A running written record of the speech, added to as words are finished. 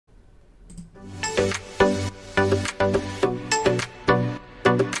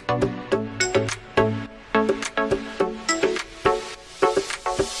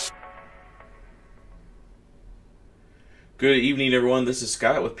Good evening, everyone. This is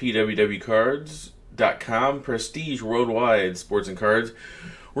Scott with PWWcards.com, Prestige Worldwide Sports and Cards.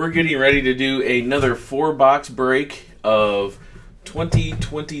 We're getting ready to do another 4-box break of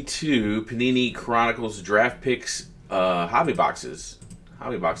 2022 Panini Chronicles Draft Picks hobby boxes.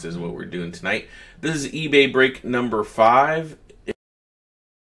 Hobby boxes is what we're doing tonight. This is eBay break number 5.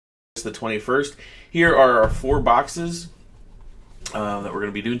 It's the 21st. Here are our 4 boxes that we're going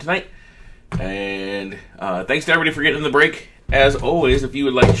to be doing tonight. And thanks to everybody for getting in the break. As always, if you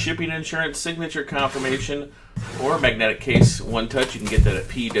would like shipping insurance, signature confirmation, or magnetic case one touch, you can get that at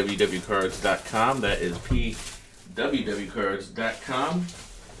pwwcards.com. That is pwwcards.com.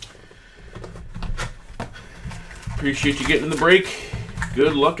 Appreciate you getting in the break.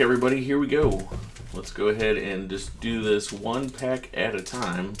 Good luck, everybody. Here we go. Let's go ahead and just do this one pack at a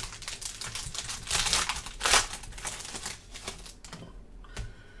time.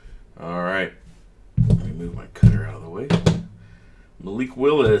 All right, let me move my cutter out of the way. Malik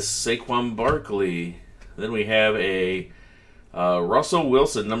Willis, Saquon Barkley. Then we have a Russell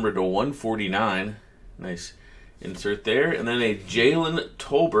Wilson, numbered to 149. Nice insert there. And then a Jalen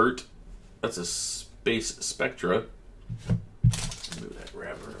Tolbert. That's a Space Spectra. Move that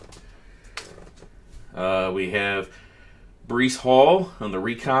wrapper up. We have Breece Hall on the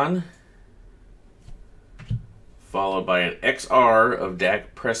Recon, followed by an XR of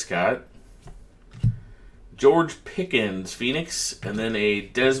Dak Prescott. George Pickens, Phoenix, and then a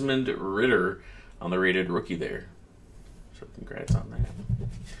Desmond Ridder on the rated rookie there. So congrats on that.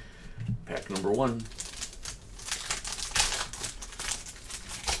 Pack number 1.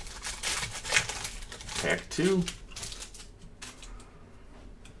 Pack 2.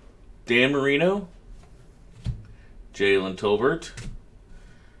 Dan Marino, Jalen Tolbert,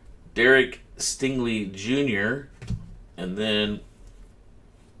 Derek Stingley Jr., and then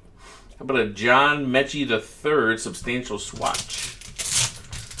how about a John Mechie III substantial swatch?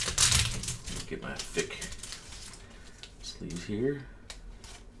 Get my thick sleeves here.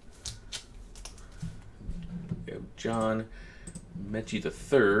 We have John Mechie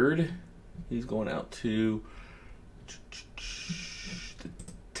III. He's going out to the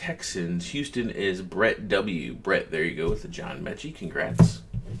Texans. Houston is Brett W. Brett, there you go with the John Mechie. Congrats.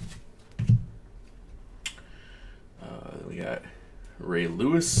 Then we got Ray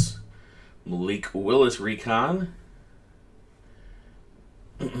Lewis, Malik Willis Recon,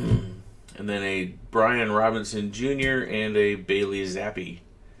 and then a Brian Robinson Jr. and a Bailey Zappi.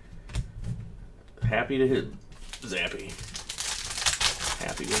 Happy to hit Zappi.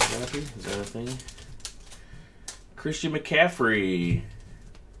 Happy with Zappi? Is that a thing? Christian McCaffrey.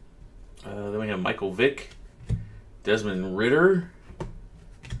 Then we have Michael Vick, Desmond Ridder.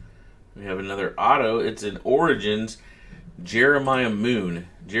 We have another auto. It's an Origins Jeremiah Moon.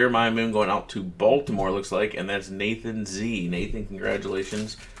 Jeremiah Moon going out to Baltimore, looks like, and that's Nathan Z. Nathan,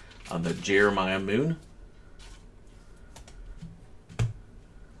 congratulations on the Jeremiah Moon.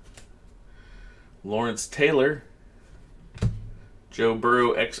 Lawrence Taylor, Joe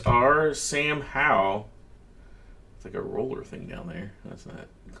Burrow XR, Sam Howell. It's like a roller thing down there. That's not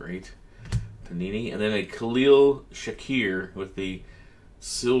great. Panini. And then a Khalil Shakir with the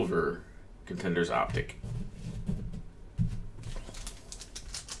silver Contenders Optic.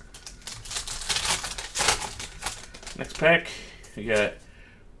 Next pack, we got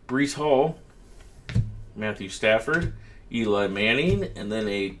Breece Hall, Matthew Stafford, Eli Manning, and then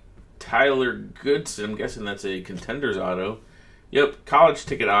a Tyler Goodson. I'm guessing that's a Contenders auto. Yep, college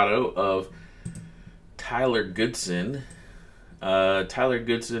ticket auto of Tyler Goodson. Tyler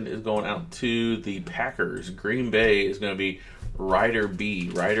Goodson is going out to the Packers. Green Bay is going to be Ryder B.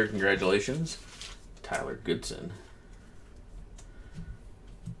 Ryder, congratulations. Tyler Goodson.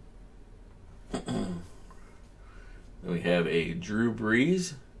 Then we have a Drew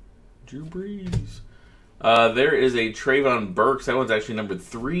Brees. Drew Brees. There is a Trayvon Burks. That one's actually numbered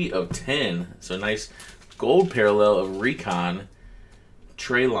 3 of 10. So nice gold parallel of Recon.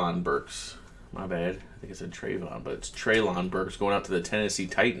 Traylon Burks. My bad. I think I said Trayvon, but it's Traylon Burks going out to the Tennessee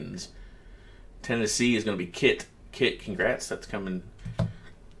Titans. Tennessee is going to be Kit. Kit, congrats. That's coming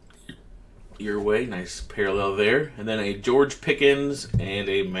your way. Nice parallel there. And then a George Pickens and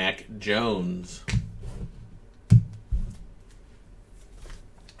a Mac Jones.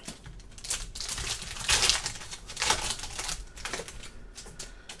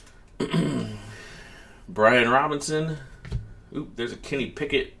 Brian Robinson. Oop, there's a Kenny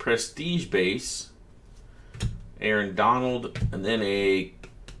Pickett Prestige base. Aaron Donald. And then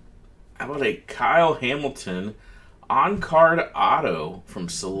how about a Kyle Hamilton on-card auto from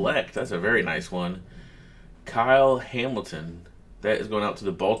Select. That's a very nice one. Kyle Hamilton. That is going out to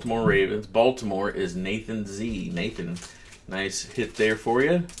the Baltimore Ravens. Baltimore is Nathan Z. Nathan, Nice hit there for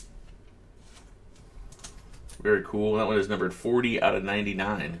you. Very cool. That one is numbered 40 out of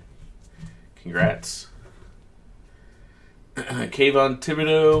 99. Congrats. Kayvon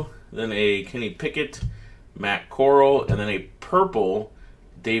Thibodeau, then a Kenny Pickett, Matt Corral, and then a purple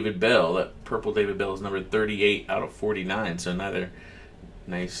David Bell. That purple David Bell is numbered 38 out of 49. So another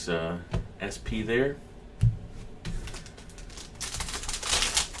nice SP there.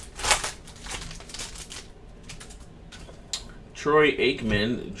 Troy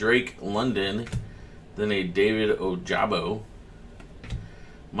Aikman, Drake London, then a David Ojabo.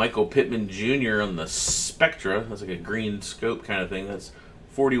 Michael Pittman Jr. on the Spectra. That's like a green scope kind of thing. That's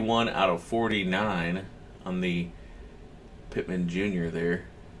 41 out of 49 on the Pittman Jr. there.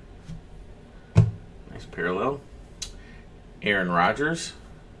 Nice parallel. Aaron Rodgers,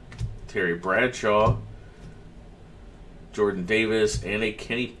 Terry Bradshaw, Jordan Davis, and a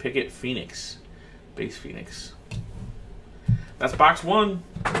Kenny Pickett Phoenix. Base Phoenix. That's box 1.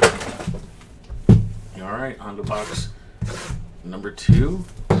 All right, on to box number 2.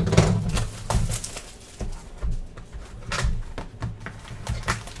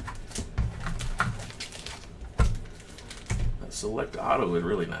 That select auto is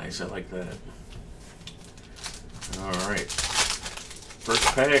really nice. I like that. All right. First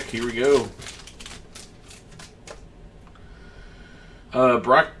pack, here we go.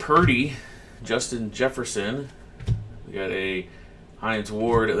 Brock Purdy, Justin Jefferson. We got a Hines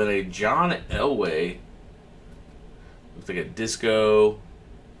Ward, and then a John Elway. Looks like a disco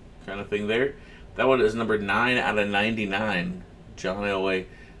kind of thing there. That one is number 9 out of 99. John Elway,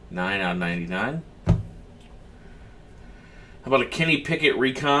 9 out of 99. How about a Kenny Pickett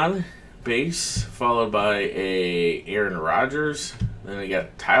Recon base, followed by a Aaron Rodgers. Then we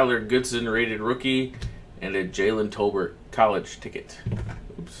got Tyler Goodson rated rookie, and a Jalen Tolbert college ticket.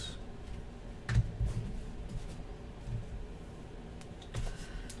 Oops.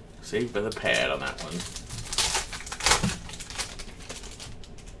 Saved by the pad on that one.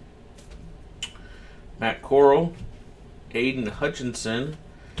 Matt Corral, Aiden Hutchinson,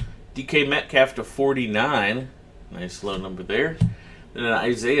 DK Metcalf to 49. Nice low number there. Then an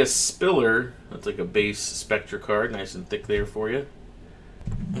Isaiah Spiller. That's like a base Spectra card. Nice and thick there for you.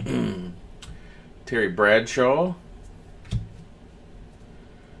 Terry Bradshaw.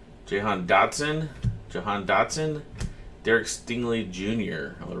 Jahan Dotson. Derek Stingley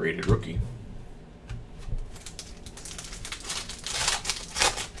Jr., on the rated rookie.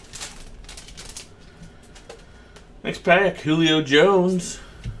 Next pack, Julio Jones.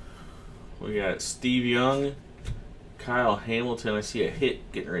 We got Steve Young, Kyle Hamilton. I see a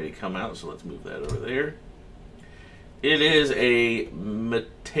hit getting ready to come out, so let's move that over there. It is a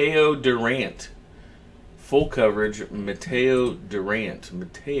Mateo Durant. Full coverage, Mateo Durant.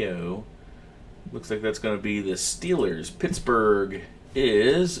 Mateo. Looks like that's going to be the Steelers. Pittsburgh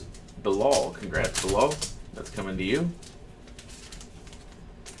is Bilal. Congrats, Bilal. That's coming to you.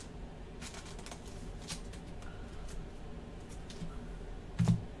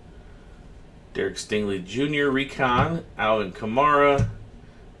 Derek Stingley Jr. Recon. Alvin Kamara.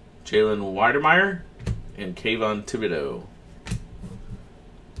 Jalen Weidermeyer. And Kayvon Thibodeau.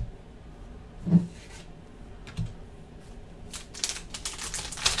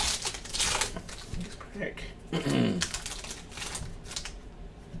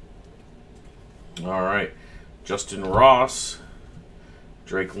 All right, Justin Ross,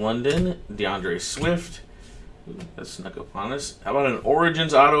 Drake London, DeAndre Swift. Ooh, that snuck up on us. How about an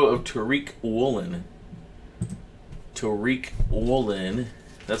Origins auto of Tariq Woolen? Tariq Woolen.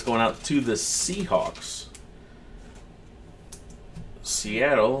 That's going out to the Seahawks.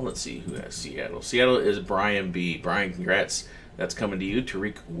 Seattle. Let's see who has Seattle. Seattle is Brian B. Brian, congrats. That's coming to you,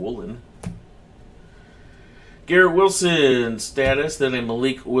 Tariq Woolen. Garrett Wilson status, then a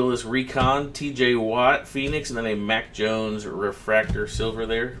Malik Willis Recon, TJ Watt Phoenix, and then a Mac Jones Refractor Silver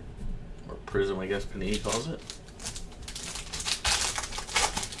there. Or Prism, I guess Panini calls it.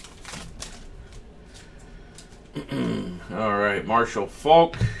 All right, Marshall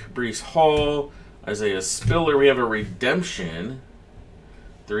Faulk, Breece Hall, Isaiah Spiller. We have a redemption.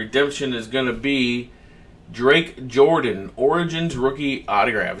 The redemption is going to be Drake Jordan, Origins rookie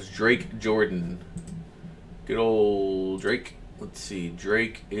autographs. Drake Jordan. Good old Drake. Let's see.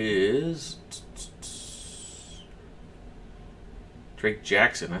 Drake is Drake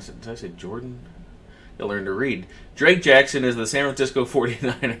Jackson. Did I say Jordan? You'll learn to read. Drake Jackson is the San Francisco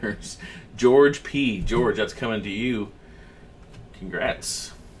 49ers. George P. George, that's coming to you.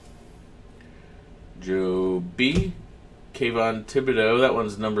 Congrats. Joe B. Kayvon Thibodeau. That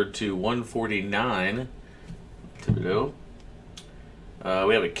one's numbered to 149. Thibodeau.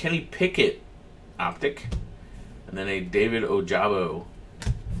 We have a Kenny Pickett optic. And then a David Ojabo.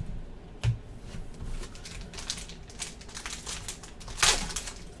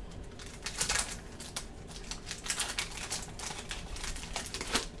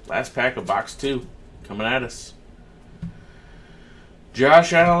 Last pack of box 2 coming at us.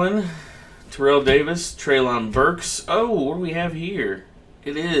 Josh Allen, Terrell Davis, Treylon Burks. Oh, what do we have here?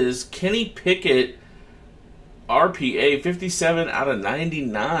 It is Kenny Pickett, RPA, 57 out of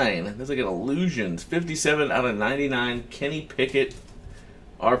 99. That's like an Illusions. 57 out of 99. Kenny Pickett,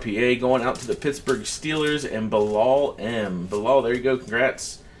 RPA, going out to the Pittsburgh Steelers and Bilal M. Bilal, there you go.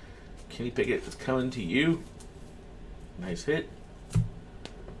 Congrats. Kenny Pickett is coming to you. Nice hit.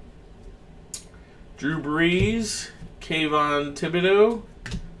 Drew Brees, Kayvon Thibodeau,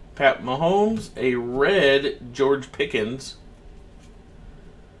 Pat Mahomes, a red George Pickens.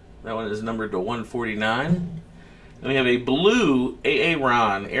 That one is numbered to 149. Then we have a blue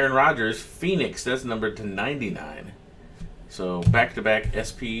Aaron Rodgers, Phoenix. That's numbered to 99. So back-to-back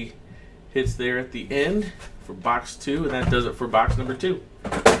SP hits there at the end for box 2, and that does it for box number 2.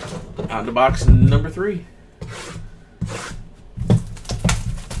 On to box number 3.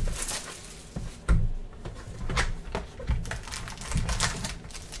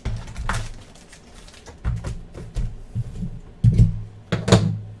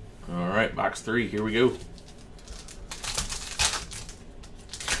 Box 3, here we go.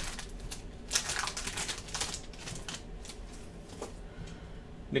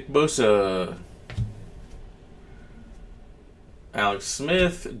 Nick Bosa, Alex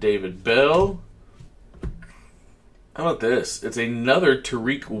Smith, David Bell. How about this? It's another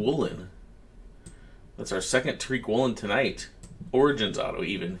Tariq Woolen. That's our second Tariq Woolen tonight. Origins auto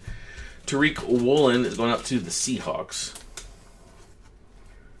even. Tariq Woolen is going out to the Seahawks.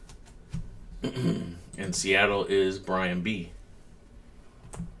 And Seattle is Brian B.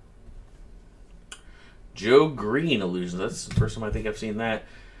 Joe Green Illusions. That's the first time I think I've seen that.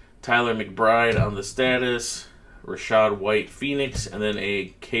 Tyler McBride on the status. Rashad White Phoenix. And then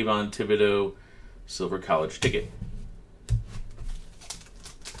a Kayvon Thibodeau Silver College ticket.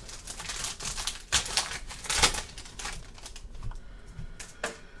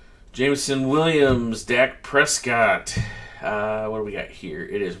 Jameson Williams. Dak Prescott. What do we got here?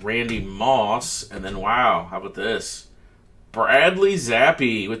 It is Randy Moss. And then, wow, how about this? Bradley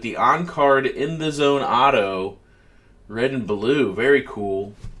Zappi with the on-card in the zone auto. Red and blue. Very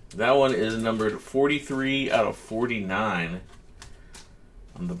cool. That one is numbered 43 out of 49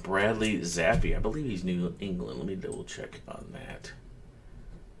 on the Bradley Zappi. I believe he's New England. Let me double check on that.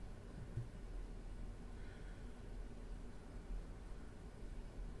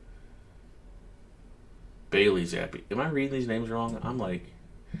 Bailey Zappi. Am I reading these names wrong? I'm like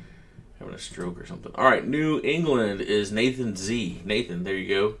having a stroke or something. All right, New England is Nathan Z. Nathan, there you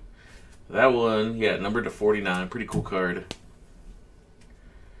go. That one, yeah, numbered to 49. Pretty cool card.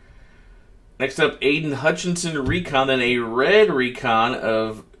 Next up, Aiden Hutchinson Recon. Then a red Recon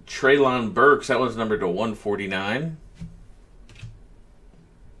of Treylon Burks. That one's numbered to 149.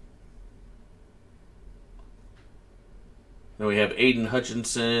 Then we have Aiden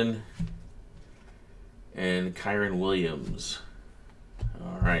Hutchinson and Kyron Williams.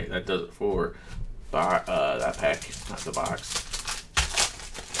 All right, that does it for that pack, not the box.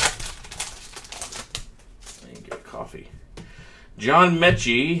 I can get a coffee. John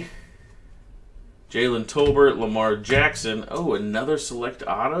Mechie, Jalen Tolbert, Lamar Jackson. Oh, another select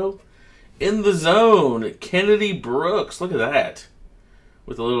auto in the zone. Kennedy Brooks. Look at that,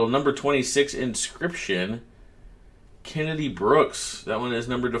 with a little number 26 inscription. Kennedy Brooks. That one is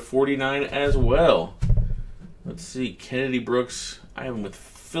numbered to 49 as well. Let's see, Kennedy Brooks. I have him with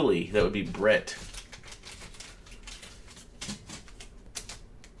Philly. That would be Brett.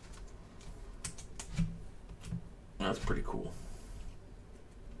 That's pretty cool.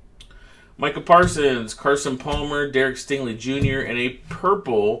 Micah Parsons, Carson Palmer, Derek Stingley Jr., and a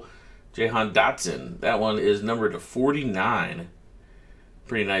purple Jahan Dotson. That one is numbered to 49.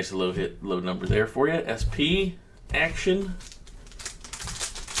 Pretty nice low number there for you. SP action.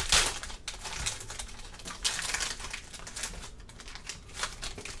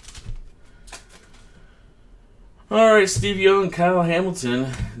 All right, Steve Young, Kyle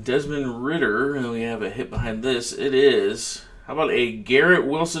Hamilton, Desmond Ridder, and we have a hit behind this. It is, how about a Garrett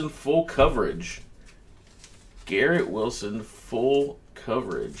Wilson full coverage? Garrett Wilson full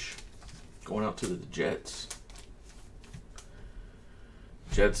coverage. Going out to the Jets.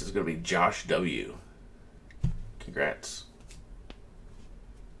 Jets is going to be Josh W. Congrats.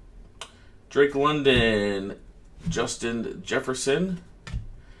 Drake London, Justin Jefferson,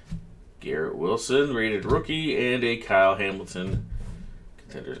 Garrett Wilson, rated rookie, and a Kyle Hamilton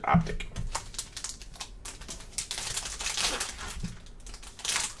Contenders Optic.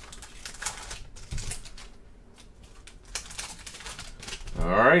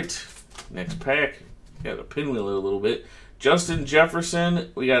 right, next pack. Got to pinwheel it a little bit. Justin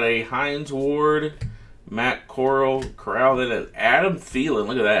Jefferson. We got a Hines Ward, Matt Corral, then an Adam Thielen.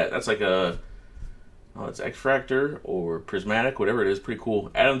 Look at that. That's like a, oh, it's X-Fractor or Prismatic, whatever it is. Pretty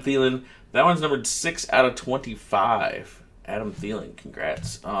cool. Adam Thielen. That one's numbered 6 out of 25. Adam Thielen.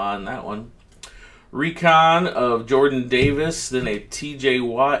 Congrats on that one. Recon of Jordan Davis. Then a TJ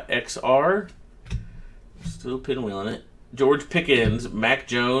Watt XR. Still pinwheeling it. George Pickens, Mac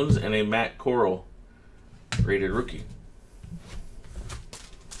Jones, and a Matt Corral. Rated rookie.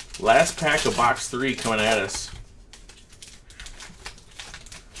 Last pack of box 3 coming at us.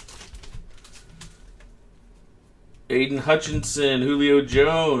 Aiden Hutchinson, Julio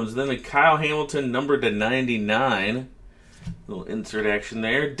Jones, then a Kyle Hamilton numbered to 99. Little insert action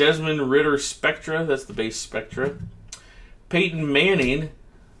there. Desmond Ritter Spectra, that's the base Spectra. Peyton Manning,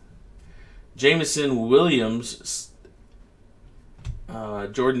 Jameson Williams,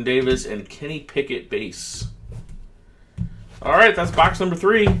 Jordan Davis, and Kenny Pickett base. All right, that's box number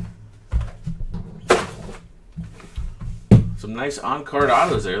 3. Some nice on-card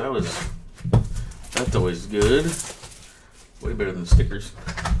autos there. That's always good. Way better than stickers.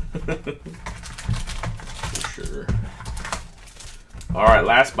 For sure. All right,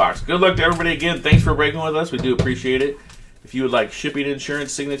 last box. Good luck to everybody again. Thanks for breaking with us. We do appreciate it. If you would like shipping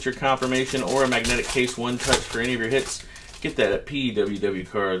insurance, signature confirmation, or a magnetic case one-touch for any of your hits, get that at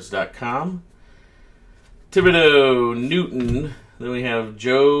pwwcards.com. Thibodeau, Newton, then we have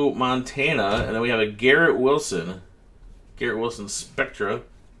Joe Montana, and then we have a Garrett Wilson. Garrett Wilson Spectra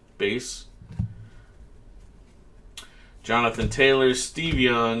base. Jonathan Taylor, Steve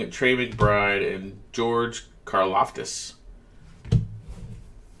Young, Trey McBride, and George Karlaftis.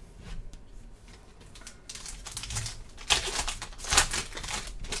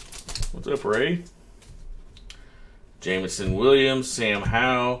 What's up, Ray? Jameson Williams, Sam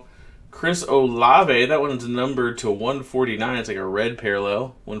Howe, Chris Olave. That one's numbered to 149. It's like a red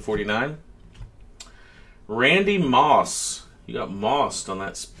parallel. 149. Randy Moss. You got Mossed on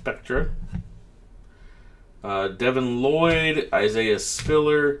that Spectra. Devin Lloyd, Isaiah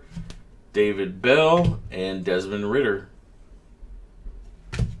Spiller, David Bell, and Desmond Ritter.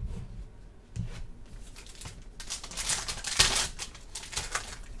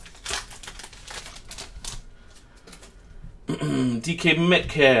 DK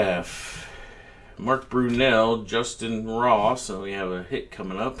Metcalf, Mark Brunell, Justin Ross. So we have a hit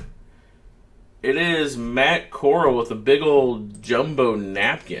coming up. It is Matt Corral with a big old jumbo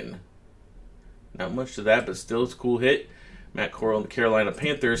napkin. Not much to that, but still it's a cool hit. Matt Corral and the Carolina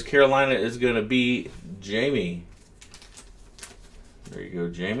Panthers. Carolina is going to be Jamie. There you go,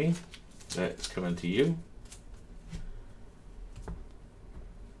 Jamie. That's coming to you.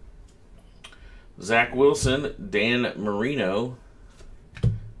 Zach Wilson, Dan Marino,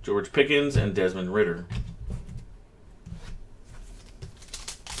 George Pickens, and Desmond Ritter.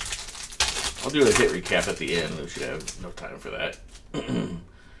 I'll do a hit recap at the end. We should have enough time for that.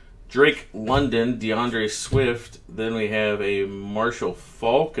 Drake London, DeAndre Swift. Then we have a Marshall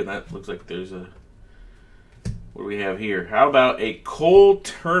Faulk, and that looks like there's a... What do we have here? How about a Cole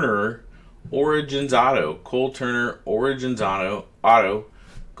Turner Origins Auto? Cole Turner Origins Auto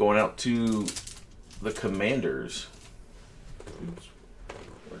going out to the Commanders. Oops.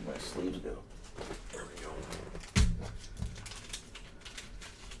 Where'd my sleeves go? There we go.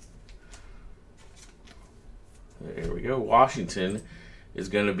 There we go. Washington is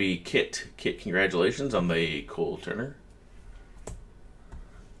going to be Kit. Kit, congratulations on the Cole Turner.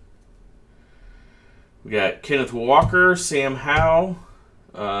 We got Kenneth Walker, Sam Howe,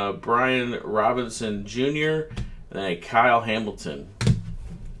 Brian Robinson Jr., and then a Kyle Hamilton.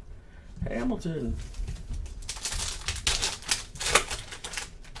 Hamilton.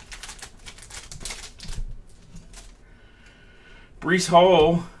 Breece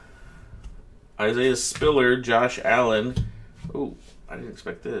Hall, Isaiah Spiller, Josh Allen. Oh, I didn't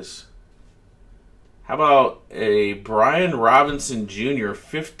expect this. How about a Brian Robinson Jr.,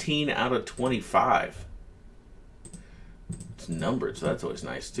 15 out of 25. It's numbered, so that's always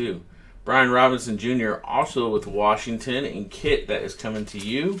nice, too. Brian Robinson Jr. also with Washington. And Kit, that is coming to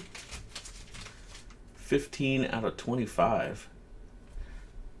you. 15 out of 25.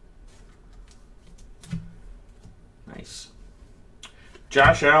 Nice.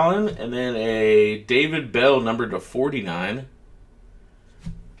 Josh Allen, and then a David Bell numbered to 49.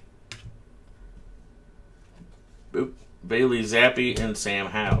 Boop. Bailey Zappi and Sam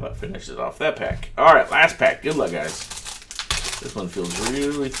Howe. That finishes off that pack. All right, last pack. Good luck, guys. This one feels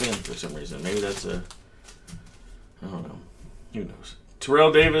really thin for some reason. Maybe that's a... I don't know. Who knows?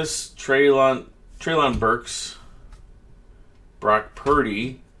 Terrell Davis, Traylon Burks, Brock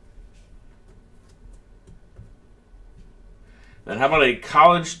Purdy. Then how about a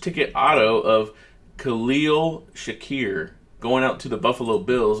college ticket auto of Khalil Shakir going out to the Buffalo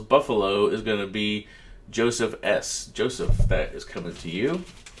Bills? Buffalo is going to be Joseph S. Joseph, that is coming to you.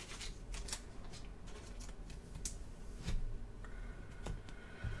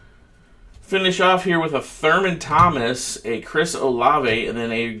 Finish off here with a Thurman Thomas, a Chris Olave, and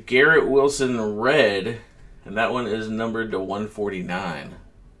then a Garrett Wilson red. And that one is numbered to 149.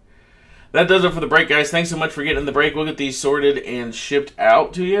 That does it for the break, guys. Thanks so much for getting in the break. We'll get these sorted and shipped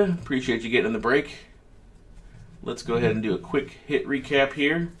out to you. Appreciate you getting in the break. Let's go ahead and do a quick hit recap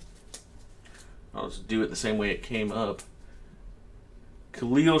here. I'll just do it the same way it came up.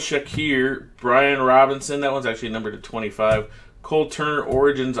 Khalil Shakir, Brian Robinson. That one's actually numbered to 25. Cole Turner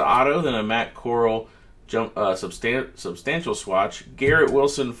Origins Auto. Then a Matt Corral substantial swatch. Garrett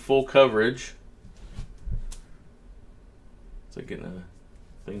Wilson full coverage. It's like getting a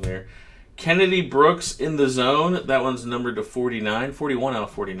thing there. Kennedy Brooks in the zone. That one's numbered to 49. 41 out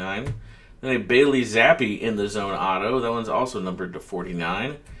of 49. Then a Bailey Zappi in the zone auto. That one's also numbered to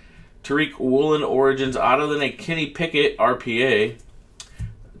 49. Tariq Woolen Origins Auto. Then a Kenny Pickett RPA.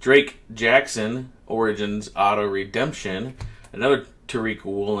 Drake Jackson Origins Auto Redemption. Another Tariq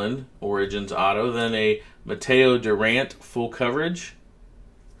Woolen Origins Auto. Then a Mateo Durant full coverage.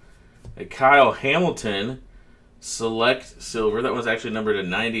 A Kyle Hamilton Select Silver. That one's actually numbered to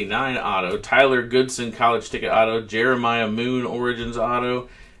 99 auto. Tyler Goodson College Ticket Auto. Jeremiah Moon Origins Auto.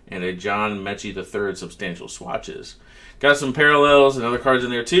 And a John Mechie III substantial swatches. Got some parallels and other cards in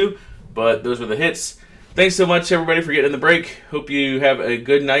there too, but those were the hits. Thanks so much, everybody, for getting in the break. Hope you have a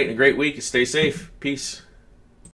good night and a great week. Stay safe. Peace.